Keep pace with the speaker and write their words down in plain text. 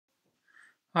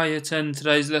Hi, Year 10.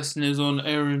 Today's lesson is on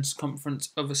area and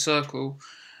circumference of a circle,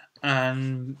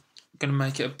 and I'm going to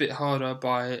make it a bit harder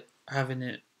by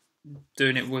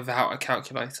doing it without a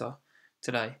calculator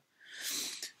today.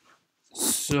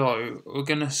 So we're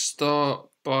going to start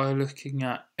by looking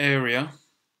at area,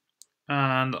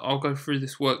 and I'll go through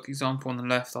this work example on the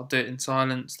left. I'll do it in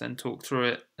silence, then talk through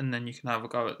it, and then you can have a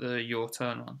go at the your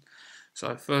turn one.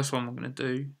 So first one we're going to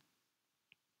do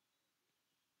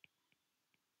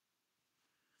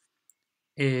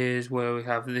is where we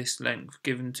have this length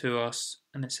given to us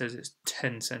and it says it's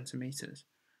 10 centimeters.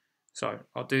 So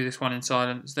I'll do this one in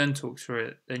silence, then talk through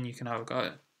it, then you can have a go at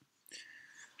it.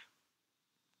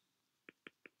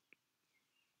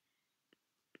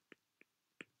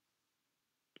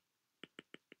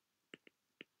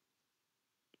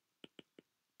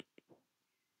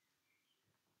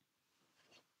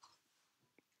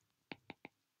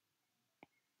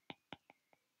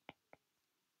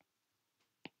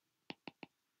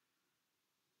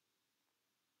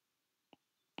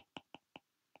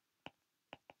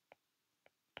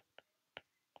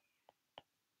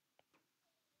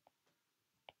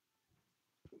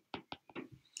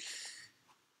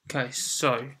 Okay,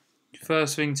 so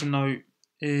first thing to note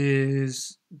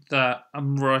is that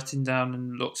I'm writing down,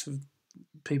 and lots of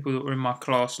people that were in my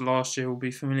class last year will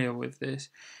be familiar with this,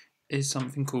 is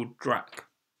something called DRAC.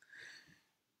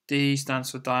 D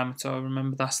stands for diameter.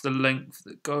 Remember, that's the length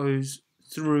that goes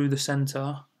through the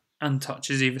centre and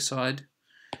touches either side.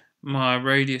 My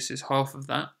radius is half of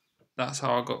that. That's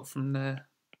how I got from there.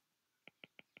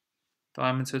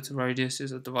 Diameter to radius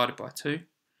is divided by 2.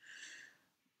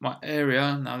 My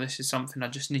area, now this is something I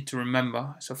just need to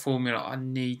remember. It's a formula I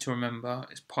need to remember.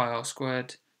 It's pi r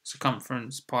squared,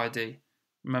 circumference pi d.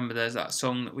 Remember, there's that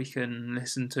song that we can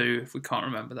listen to if we can't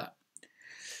remember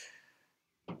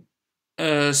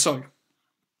that. So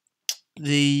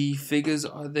the figures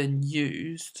I then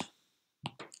used,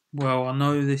 well, I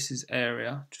know this is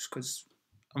area just because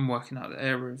I'm working out the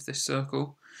area of this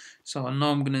circle. So I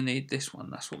know I'm going to need this one.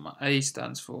 That's what my A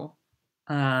stands for.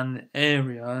 And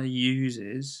area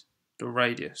uses the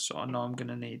radius, so I know I'm going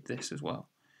to need this as well.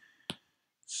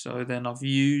 So then I've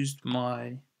used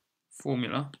my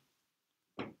formula,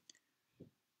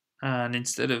 and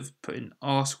instead of putting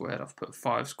r squared, I've put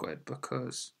 5 squared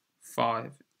because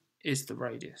 5 is the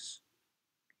radius.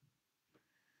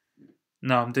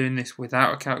 Now I'm doing this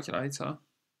without a calculator,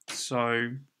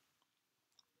 so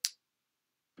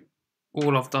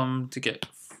all I've done to get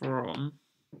from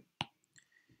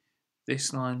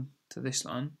this line to this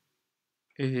line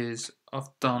is I've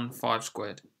done 5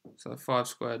 squared. So 5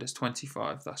 squared is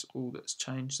 25. That's all that's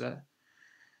changed there.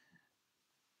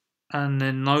 And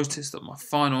then notice that my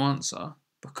final answer,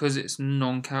 because it's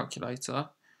non-calculator,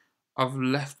 I've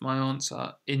left my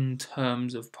answer in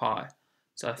terms of pi.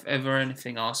 So if ever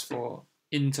anything asks for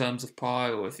in terms of pi,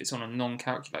 or if it's on a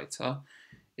non-calculator,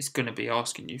 it's going to be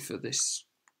asking you for this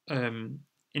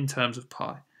in terms of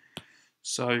pi.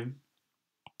 So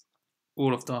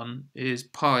all I've done is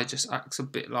pi just acts a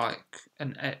bit like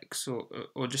an x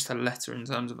or just a letter in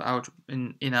terms of algebra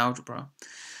in algebra.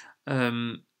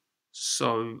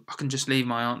 So I can just leave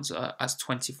my answer as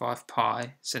 25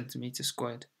 pi centimetre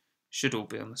squared. Should all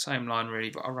be on the same line really,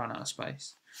 but I ran out of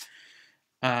space.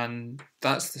 And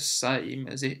that's the same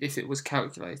as if it was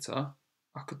calculator.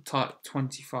 I could type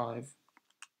 25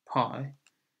 pi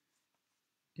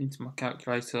into my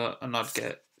calculator and I'd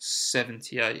get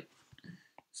 78.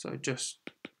 So just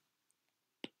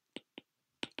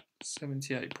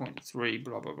 78.3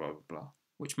 blah blah blah blah,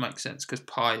 which makes sense because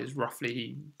pi is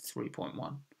roughly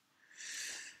 3.1.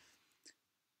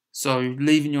 So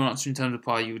leaving your answer in terms of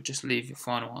pi, you would just leave your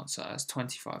final answer as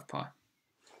 25 pi.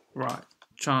 Right,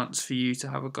 chance for you to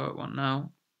have a go at one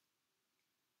now.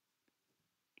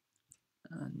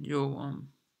 And your one,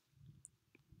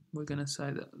 we're going to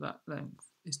say that length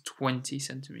is 20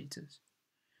 centimetres.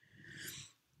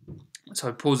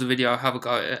 So pause the video, have a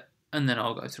go at it, and then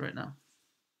I'll go through it now.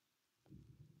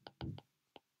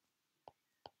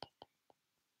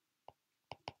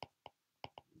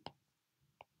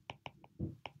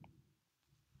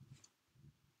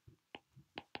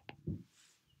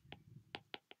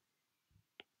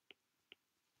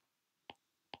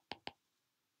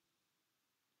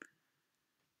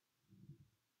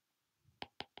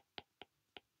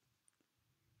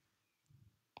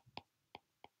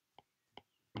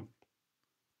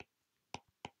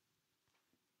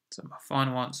 So my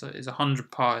final answer is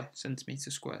 100 pi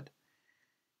centimetres squared.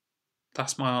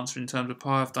 That's my answer in terms of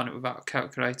pi. I've done it without a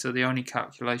calculator. The only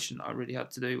calculation I really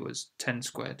had to do was 10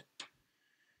 squared,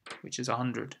 which is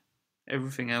 100.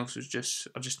 Everything else was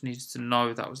I just needed to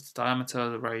know that was the diameter,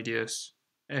 the radius,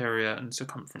 area and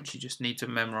circumference. You just need to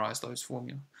memorise those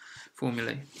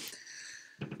formulae.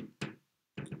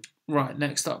 Right,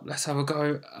 next up, let's have a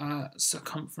go at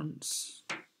circumference.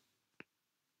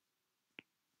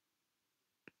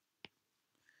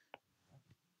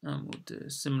 And we'll do a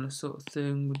similar sort of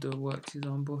thing. We'll do a worked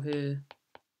example here.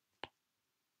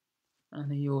 And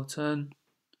then your turn.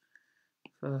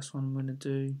 First one I'm going to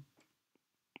do.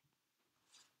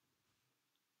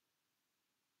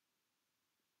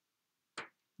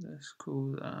 Let's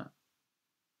call that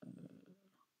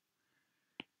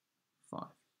 5.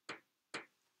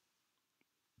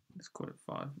 Let's call it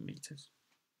 5 meters.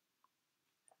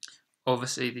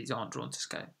 Obviously, these aren't drawn to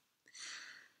scale.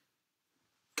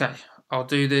 Okay, I'll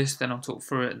do this, then I'll talk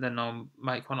through it, then I'll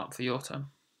make one up for your turn.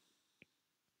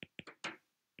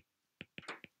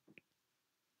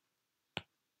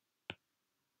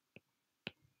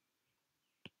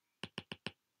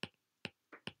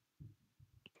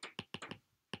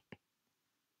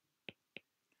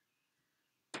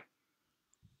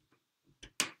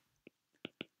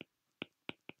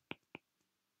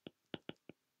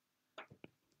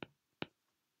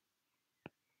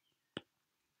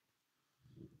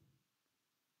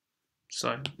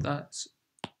 So that's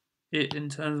it in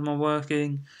terms of my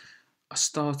working. I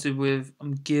started with,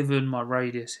 I'm given my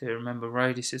radius here. Remember,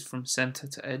 radius is from centre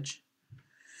to edge.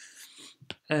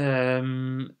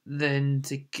 Then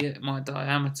to get my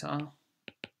diameter,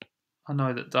 I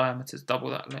know that diameter is double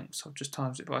that length, so I've just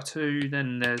times it by 2.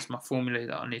 Then there's my formula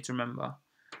that I need to remember.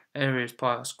 Area is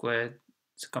pi r squared,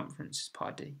 circumference is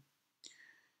pi d.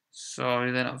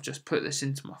 So then I've just put this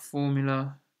into my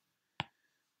formula.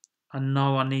 I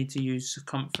know I need to use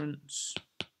circumference.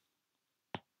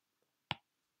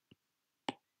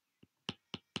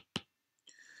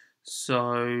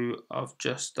 So I've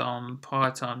just done pi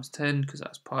times 10 because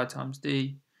that's pi times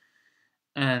d.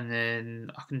 And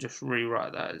then I can just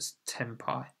rewrite that as 10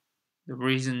 pi. The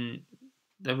reason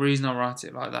I write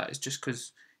it like that is just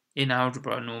because in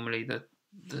algebra normally the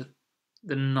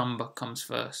number comes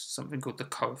first. Something called the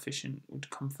coefficient would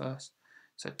come first.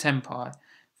 So 10 pi.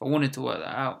 If I wanted to work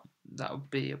that out, that would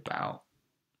be about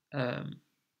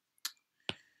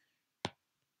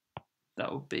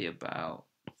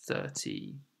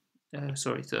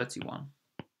 31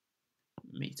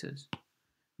 meters.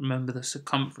 Remember, the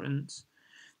circumference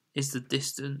is the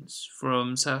distance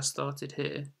from, say I started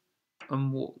here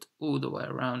and walked all the way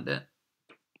around it.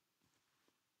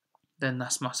 Then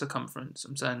that's my circumference.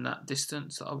 I'm saying that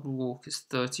distance that I would walk is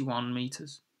 31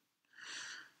 meters.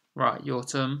 Right, your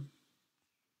turn.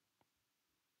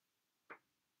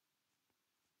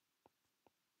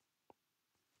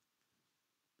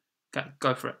 Okay,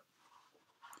 go for it.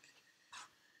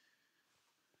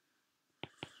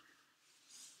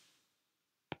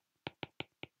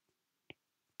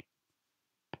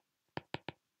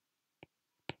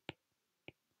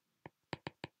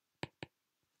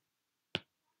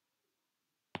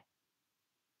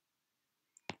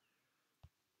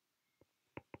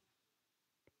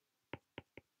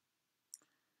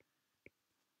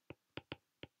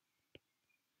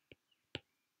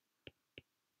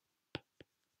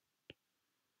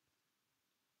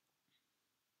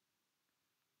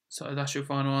 So that's your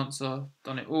final answer.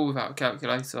 Done it all without a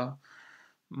calculator.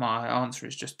 My answer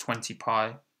is just 20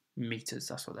 pi meters.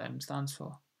 That's what the M stands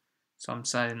for. So I'm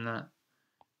saying that,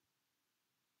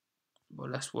 well,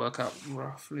 let's work out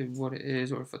roughly what it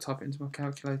is, or if I type it into my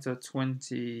calculator,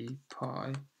 20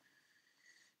 pi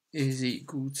is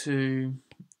equal to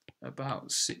about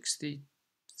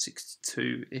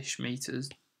 62-ish meters.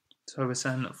 So we're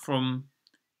saying that from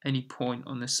any point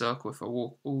on this circle, if I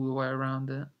walk all the way around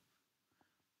it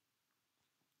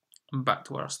and back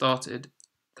to where I started,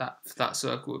 that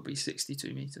circle would be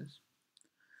 62 meters.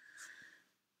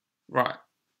 Right.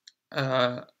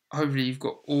 Hopefully you've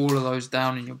got all of those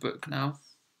down in your book now.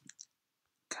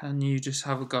 Can you just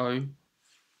have a go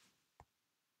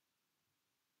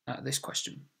at this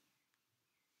question?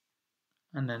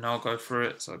 And then I'll go through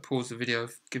it. So pause the video,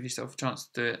 give yourself a chance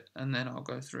to do it, and then I'll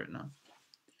go through it now.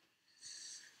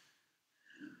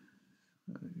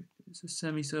 It's a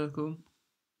semicircle.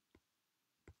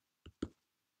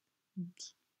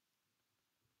 Oops.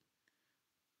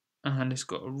 And it's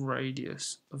got a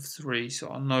radius of 3, so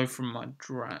I know from my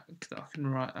drag that I can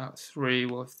write out 3.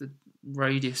 Well, if the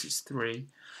radius is 3,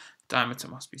 diameter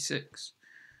must be 6.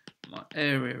 My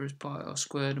area is pi r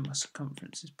squared and my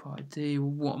circumference is pi d.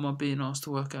 Well, what am I being asked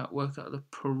to work out? Work out the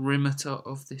perimeter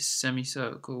of this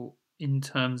semicircle in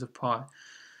terms of pi.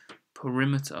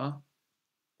 Perimeter,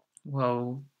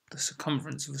 well, the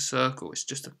circumference of a circle is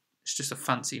just a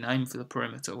fancy name for the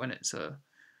perimeter when it's a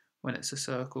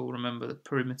circle. Remember, the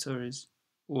perimeter is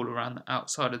all around the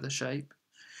outside of the shape.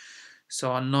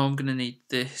 So I know I'm going to need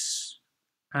this,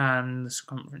 and the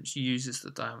circumference uses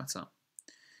the diameter.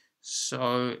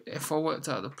 So if I worked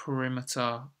out the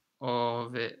perimeter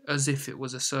of it as if it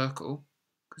was a circle,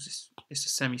 because it's a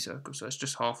semicircle, so it's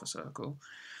just half a circle.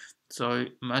 So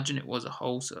imagine it was a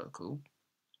whole circle.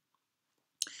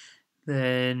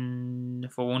 Then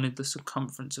if I wanted the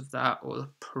circumference of that or the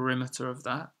perimeter of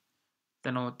that,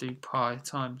 then I would do pi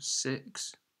times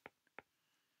 6.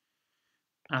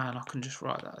 And I can just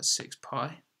write that as 6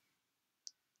 pi.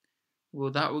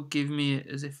 Well, that would give me it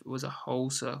as if it was a whole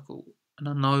circle. And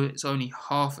I know it's only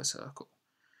half a circle.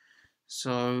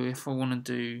 So if I want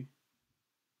the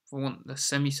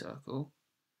semicircle,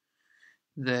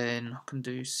 then I can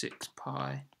do 6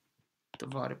 pi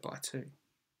divided by 2.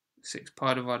 6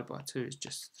 pi divided by 2 is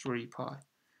just 3 pi.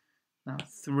 Now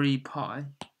 3 pi,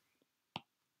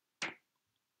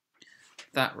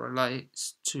 that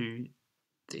relates to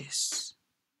this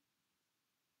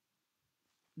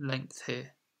length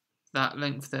here. That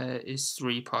length there is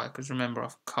 3 pi, because remember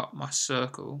I've cut my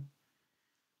circle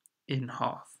in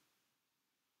half.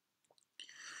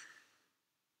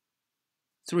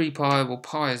 3 pi, well,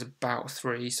 pi is about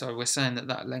 3, so we're saying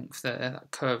that length there,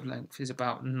 that curved length, is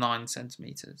about 9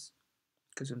 centimetres.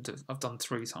 Because I've done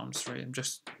 3 times 3, I'm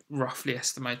just roughly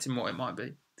estimating what it might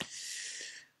be.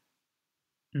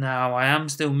 Now, I am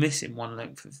still missing one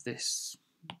length of this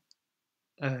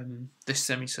this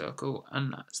semicircle,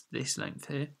 and that's this length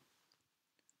here.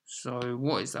 So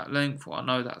what is that length? Well, I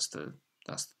know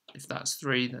if that's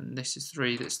 3, then this is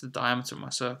 3. That's the diameter of my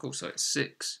circle, so it's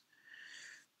 6.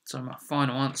 So my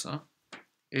final answer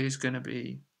is going to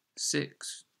be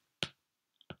 6.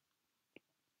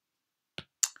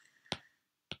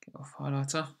 Get off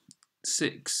highlighter.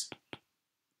 6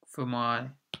 for my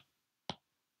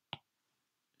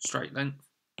straight length,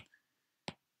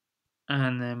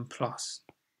 and then plus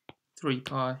 3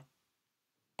 pi,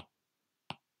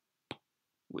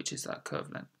 which is that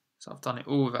curved length. So I've done it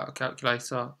all without a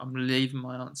calculator. I'm leaving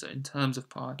my answer in terms of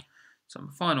pi. So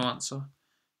my final answer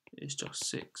is just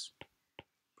 6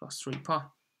 plus 3 pi.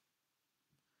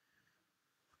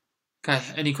 Okay,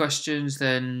 any questions,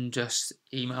 then just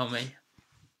email me.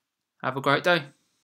 Have a great day.